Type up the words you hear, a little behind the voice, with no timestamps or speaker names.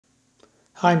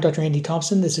Hi, I'm Dr. Andy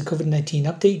Thompson. This is a COVID-19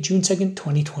 update, June 2nd,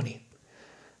 2020.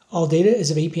 All data is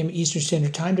of 8 p.m. Eastern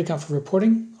Standard Time to account for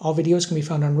reporting. All videos can be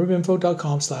found on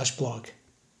rubinfo.com/blog.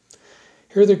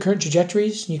 Here are the current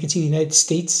trajectories. You can see the United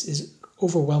States is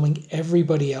overwhelming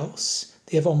everybody else.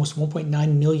 They have almost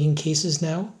 1.9 million cases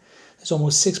now. There's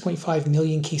almost 6.5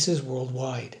 million cases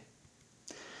worldwide.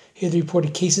 Here are the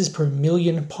reported cases per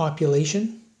million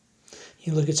population.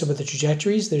 You look at some of the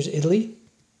trajectories. There's Italy,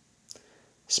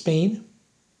 Spain,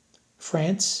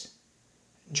 France,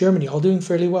 Germany, all doing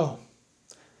fairly well.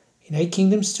 United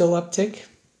Kingdom, still uptick.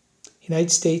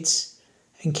 United States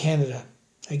and Canada,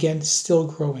 again, still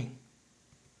growing.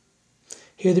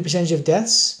 Here are the percentage of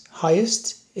deaths.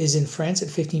 Highest is in France at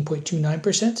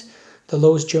 15.29%. The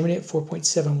lowest Germany at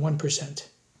 4.71%.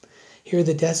 Here are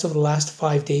the deaths over the last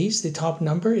 5 days. The top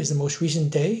number is the most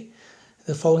recent day.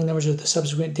 The following numbers are the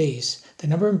subsequent days. The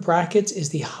number in brackets is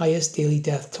the highest daily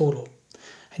death total.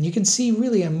 And you can see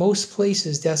really in most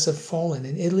places deaths have fallen.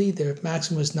 In Italy, their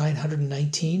maximum was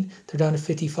 919. They're down to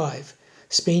 55.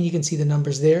 Spain, you can see the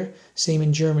numbers there. Same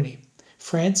in Germany.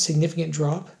 France, significant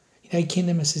drop. United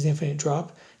Kingdom, a significant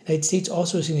drop. United States,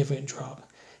 also a significant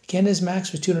drop. Canada's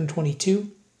max was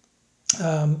 222.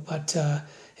 But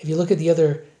if you look at the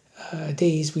other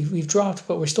days, we've dropped,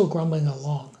 but we're still grumbling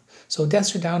along. So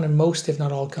deaths are down in most, if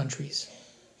not all, countries.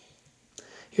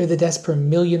 Here are the deaths per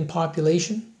million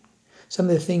population. Some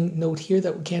of the thing note here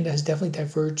that Canada has definitely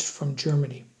diverged from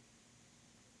Germany.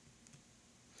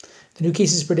 The new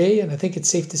cases per day, and I think it's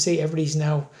safe to say everybody's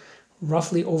now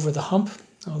roughly over the hump,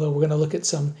 although we're going to look at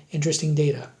some interesting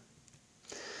data.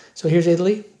 So here's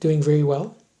Italy doing very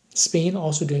well. Spain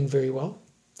also doing very well.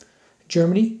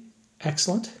 Germany,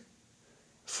 excellent.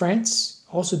 France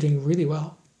also doing really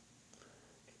well.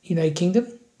 United Kingdom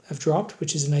have dropped,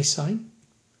 which is a nice sign.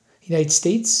 United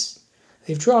States,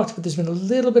 they've dropped, but there's been a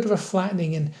little bit of a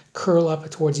flattening and curl up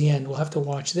towards the end. We'll have to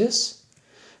watch this.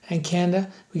 And Canada,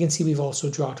 we can see we've also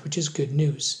dropped, which is good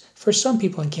news for some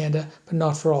people in Canada, but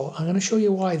not for all. I'm going to show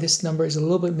you why this number is a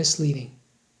little bit misleading.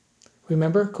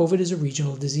 Remember, COVID is a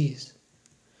regional disease.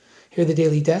 Here are the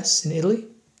daily deaths in Italy.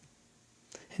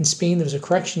 In Spain, there was a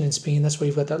correction in Spain. That's why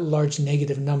you've got that large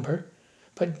negative number.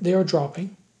 But they are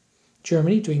dropping.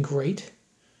 Germany doing great.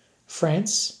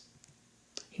 France,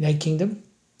 United Kingdom.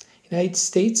 United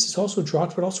States has also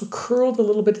dropped, but also curled a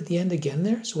little bit at the end again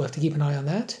there. So we'll have to keep an eye on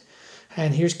that.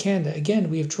 And here's Canada. Again,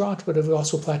 we have dropped, but have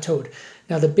also plateaued.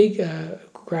 Now the big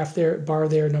graph there, bar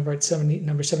there, number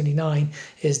 79,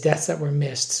 is deaths that were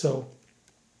missed. So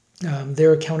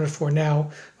they're accounted for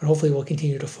now, but hopefully will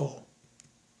continue to fall.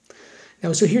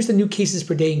 Now, so here's the new cases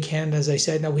per day in Canada, as I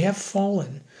said. Now, we have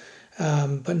fallen,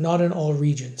 but not in all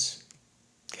regions.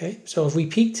 Okay, so if we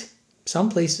peaked, some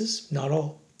places, not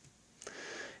all.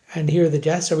 And here are the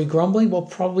deaths. Are we grumbling? Well,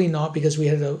 probably not, because we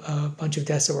had a bunch of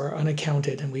deaths that were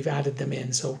unaccounted, and we've added them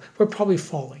in. So we're probably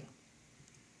falling.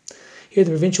 Here are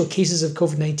the provincial cases of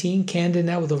COVID-19. Canada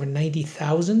now with over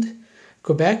 90,000.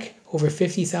 Quebec, over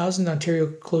 50,000. Ontario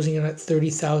closing in at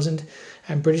 30,000.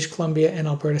 And British Columbia and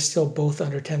Alberta still both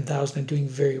under 10,000 and doing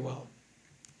very well.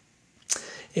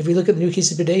 If we look at the new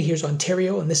cases per day, here's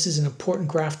Ontario, and this is an important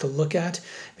graph to look at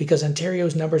because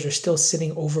Ontario's numbers are still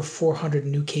sitting over 400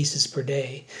 new cases per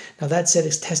day. Now that said,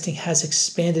 its testing has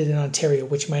expanded in Ontario,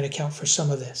 which might account for some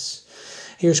of this.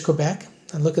 Here's Quebec,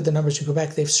 and look at the numbers in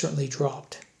Quebec, they've certainly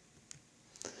dropped.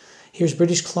 Here's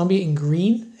British Columbia in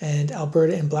green and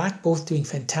Alberta in black, both doing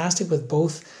fantastic with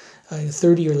both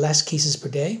 30 or less cases per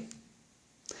day.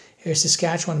 Here's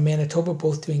Saskatchewan and Manitoba,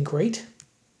 both doing great.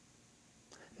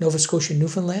 Nova Scotia and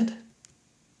Newfoundland.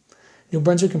 New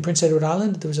Brunswick and Prince Edward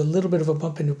Island, there was a little bit of a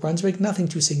bump in New Brunswick, nothing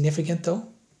too significant though.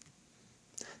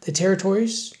 The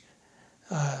territories,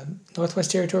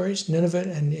 Northwest Territories, Nunavut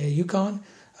and Yukon,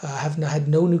 have had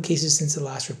no new cases since the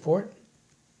last report.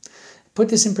 Put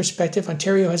this in perspective,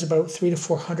 Ontario has about 300 to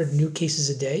 400 new cases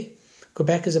a day.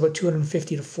 Quebec is about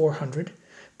 250 to 400.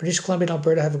 British Columbia and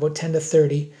Alberta have about 10 to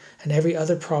 30, and every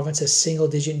other province has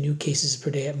single-digit new cases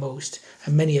per day at most,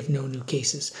 and many have no new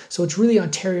cases. So it's really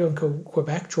Ontario and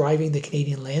Quebec driving the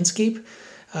Canadian landscape.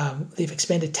 They've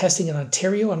expanded testing in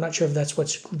Ontario. I'm not sure if that's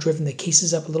what's driven the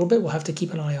cases up a little bit. We'll have to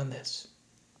keep an eye on this.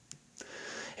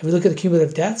 If we look at the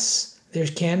cumulative deaths, there's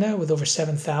Canada with over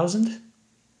 7,000.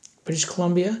 British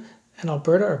Columbia and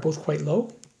Alberta are both quite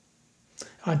low.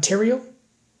 Ontario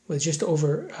with just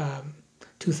over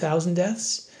 2,000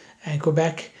 deaths, and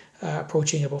Quebec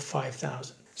approaching about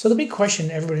 5,000. So the big question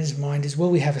in everybody's mind is, will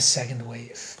we have a second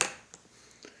wave?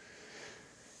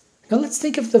 Now let's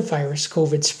think of the virus,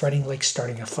 COVID, spreading like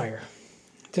starting a fire.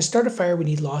 To start a fire, we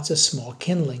need lots of small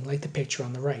kindling, like the picture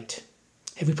on the right.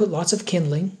 If we put lots of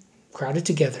kindling, crowded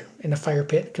together in a fire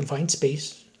pit, confined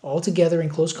space, all together in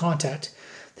close contact,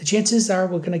 the chances are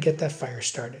we're going to get that fire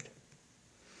started.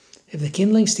 If the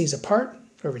kindling stays apart,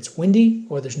 or if it's windy,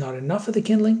 or there's not enough of the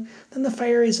kindling, then the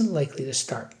fire isn't likely to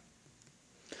start.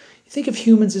 You think of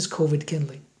humans as COVID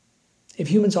kindling. If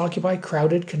humans occupy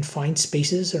crowded, confined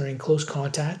spaces or are in close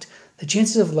contact, the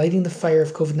chances of lighting the fire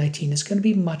of COVID-19 is going to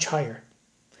be much higher.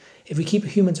 If we keep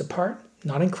humans apart,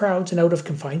 not in crowds and out of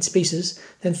confined spaces,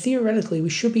 then theoretically we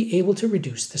should be able to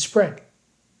reduce the spread.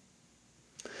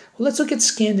 Well, let's look at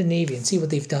Scandinavia and see what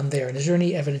they've done there, and is there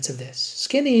any evidence of this?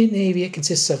 Scandinavia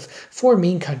consists of 4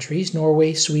 main countries: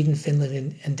 Norway, Sweden,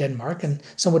 Finland, and Denmark, and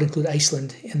some would include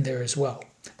Iceland in there as well.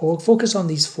 But we'll focus on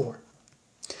these 4.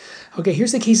 Okay,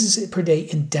 here's the cases per day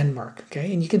in Denmark,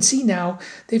 okay? And you can see now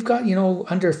they've got,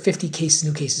 under 50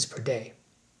 new cases per day.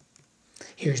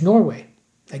 Here's Norway.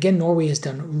 Again, Norway has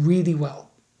done really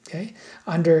well, okay?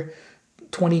 Under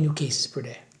 20 new cases per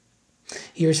day.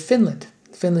 Here's Finland.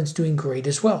 Finland's doing great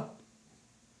as well.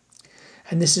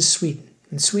 And this is Sweden.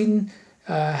 And Sweden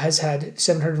has had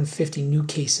 750 new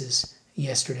cases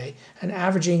yesterday and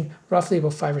averaging roughly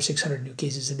about 500 or 600 new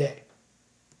cases a day.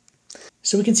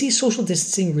 So we can see social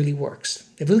distancing really works.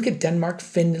 If we look at Denmark,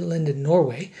 Finland, and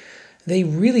Norway, they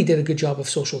really did a good job of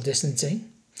social distancing.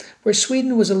 Where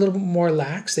Sweden was a little bit more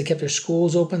lax, they kept their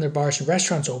schools open, their bars and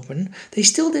restaurants open, they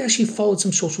still actually followed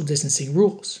some social distancing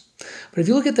rules. But if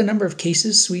you look at the number of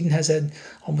cases, Sweden has had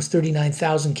almost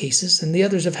 39,000 cases, and the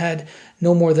others have had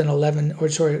no more than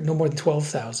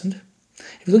 12,000.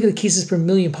 If you look at the cases per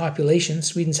million population,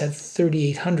 Sweden's had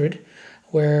 3,800,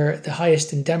 where the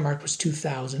highest in Denmark was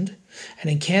 2,000. And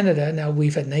in Canada, now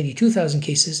we've had 92,000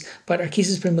 cases, but our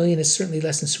cases per million is certainly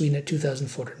less than Sweden at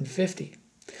 2,450.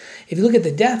 If you look at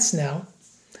the deaths now,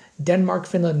 Denmark,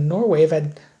 Finland, and Norway have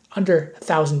had under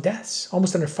 1,000 deaths,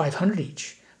 almost under 500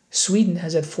 each. Sweden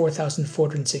has had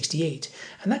 4,468,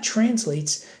 and that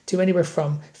translates to anywhere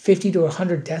from 50 to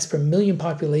 100 deaths per million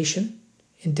population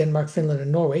in Denmark, Finland,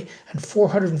 and Norway, and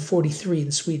 443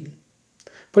 in Sweden.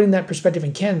 Putting that perspective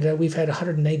in Canada, we've had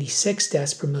 196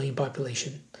 deaths per million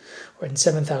population, or in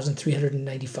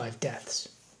 7,395 deaths.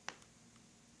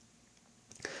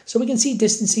 So we can see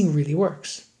distancing really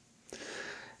works.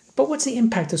 But what's the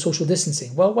impact of social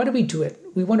distancing? Well, why do we do it?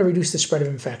 We want to reduce the spread of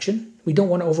infection. We don't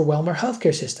want to overwhelm our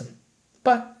healthcare system.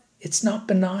 But it's not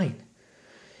benign.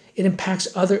 It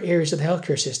impacts other areas of the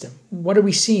healthcare system. What are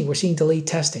we seeing? We're seeing delayed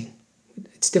testing.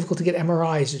 It's difficult to get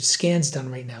MRIs or scans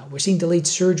done right now. We're seeing delayed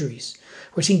surgeries.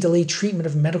 We're seeing delayed treatment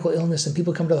of medical illness, and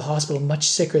people come to the hospital much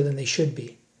sicker than they should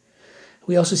be.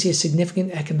 We also see a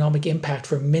significant economic impact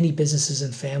for many businesses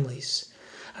and families.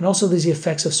 And also there's the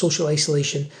effects of social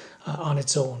isolation on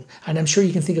its own. And I'm sure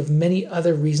you can think of many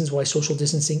other reasons why social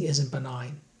distancing isn't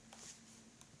benign.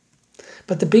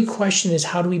 But the big question is,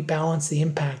 how do we balance the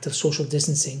impact of social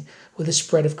distancing with the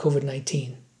spread of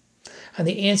COVID-19? And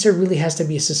the answer really has to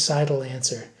be a societal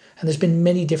answer. And there's been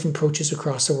many different approaches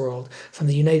across the world. From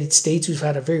the United States, who've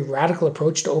had a very radical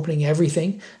approach to opening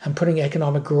everything and putting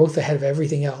economic growth ahead of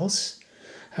everything else,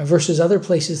 versus other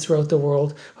places throughout the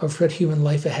world who have put human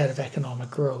life ahead of economic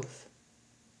growth.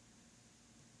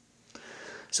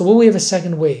 So will we have a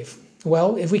second wave?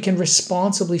 Well, if we can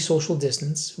responsibly social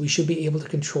distance, we should be able to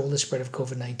control the spread of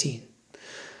COVID-19.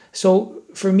 So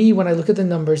for me, when I look at the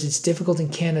numbers, it's difficult in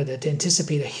Canada to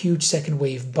anticipate a huge second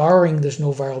wave, barring there's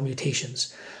no viral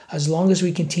mutations, as long as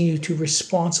we continue to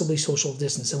responsibly social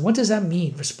distance. And what does that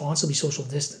mean, responsibly social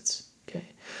distance? Okay,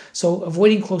 so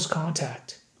avoiding close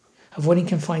contact, avoiding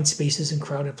confined spaces and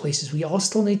crowded places. We all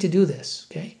still need to do this,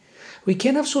 okay? We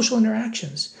can have social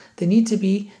interactions. They need to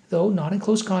be, though, not in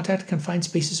close contact, confined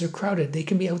spaces, or crowded. They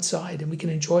can be outside, and we can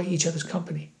enjoy each other's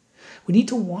company. We need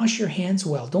to wash your hands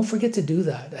well. Don't forget to do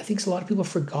that. I think a lot of people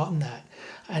have forgotten that.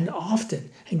 And often,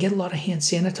 and get a lot of hand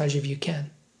sanitizer if you can.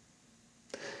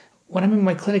 When I'm in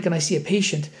my clinic and I see a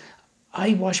patient,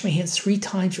 I wash my hands 3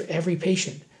 times for every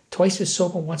patient. Twice with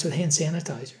soap and once with hand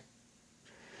sanitizer.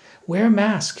 Wear a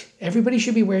mask. Everybody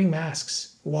should be wearing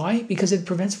masks. Why? Because it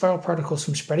prevents viral particles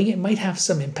from spreading. It might have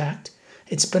some impact.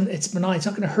 It's benign. It's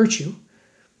not going to hurt you.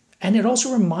 And it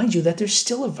also reminds you that there's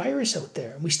still a virus out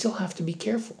there, and we still have to be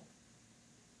careful.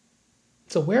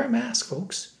 So wear a mask,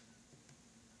 folks.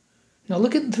 Now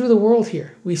looking through the world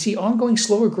here, we see ongoing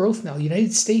slower growth now. The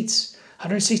United States,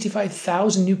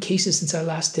 165,000 new cases since I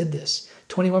last did this,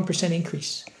 21%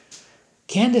 increase.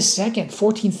 Canada's second,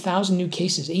 14,000 new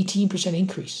cases, 18%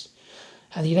 increase.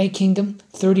 And the United Kingdom,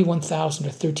 31,000, or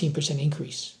 13%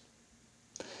 increase.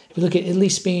 If we look at Italy,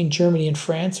 Spain, Germany, and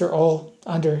France, they're all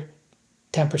under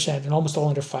 10% and almost all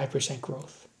under 5%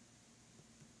 growth.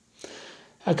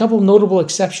 A couple of notable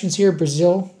exceptions here.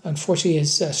 Brazil, unfortunately,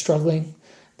 is struggling.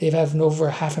 They have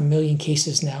over 500,000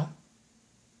 cases now.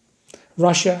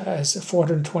 Russia has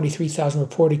 423,000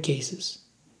 reported cases.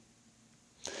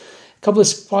 A couple of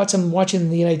spots I'm watching in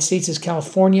the United States is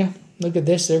California. Look at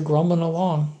this, they're grumbling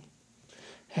along.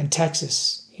 And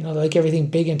Texas. You know, they like everything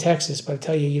big in Texas, but I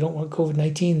tell you, you don't want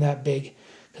COVID-19 that big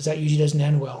because that usually doesn't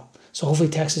end well. So hopefully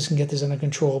Texas can get this under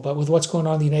control. But with what's going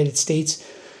on in the United States,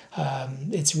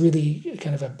 it's really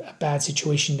kind of a bad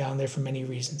situation down there for many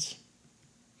reasons.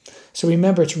 So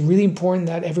remember, it's really important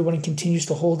that everyone continues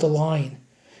to hold the line.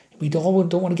 We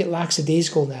don't want to get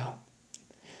lackadaisical now.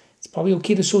 It's probably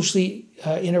okay to socially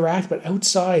interact, but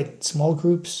outside, small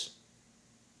groups.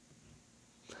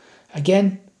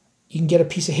 Again, you can get a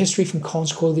piece of history from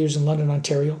Collins Colliers in London,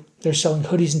 Ontario. They're selling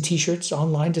hoodies and t-shirts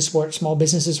online to support small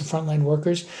businesses and frontline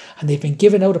workers, and they've been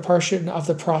giving out a portion of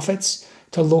the profits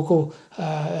to local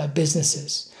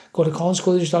businesses. Go to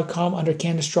collinscolliers.com under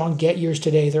Canada Strong. Get yours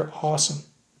today. They're awesome.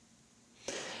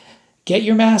 Get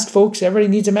your mask, folks. Everybody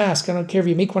needs a mask. I don't care if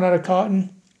you make one out of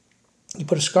cotton, you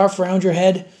put a scarf around your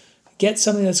head, get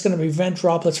something that's going to prevent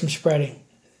droplets from spreading.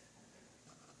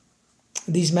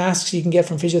 These masks you can get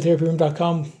from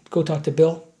physiotherapyroom.com. Go talk to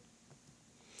Bill.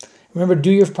 Remember, do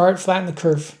your part, flatten the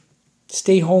curve.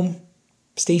 Stay home,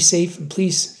 stay safe, and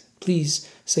please, please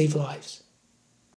save lives.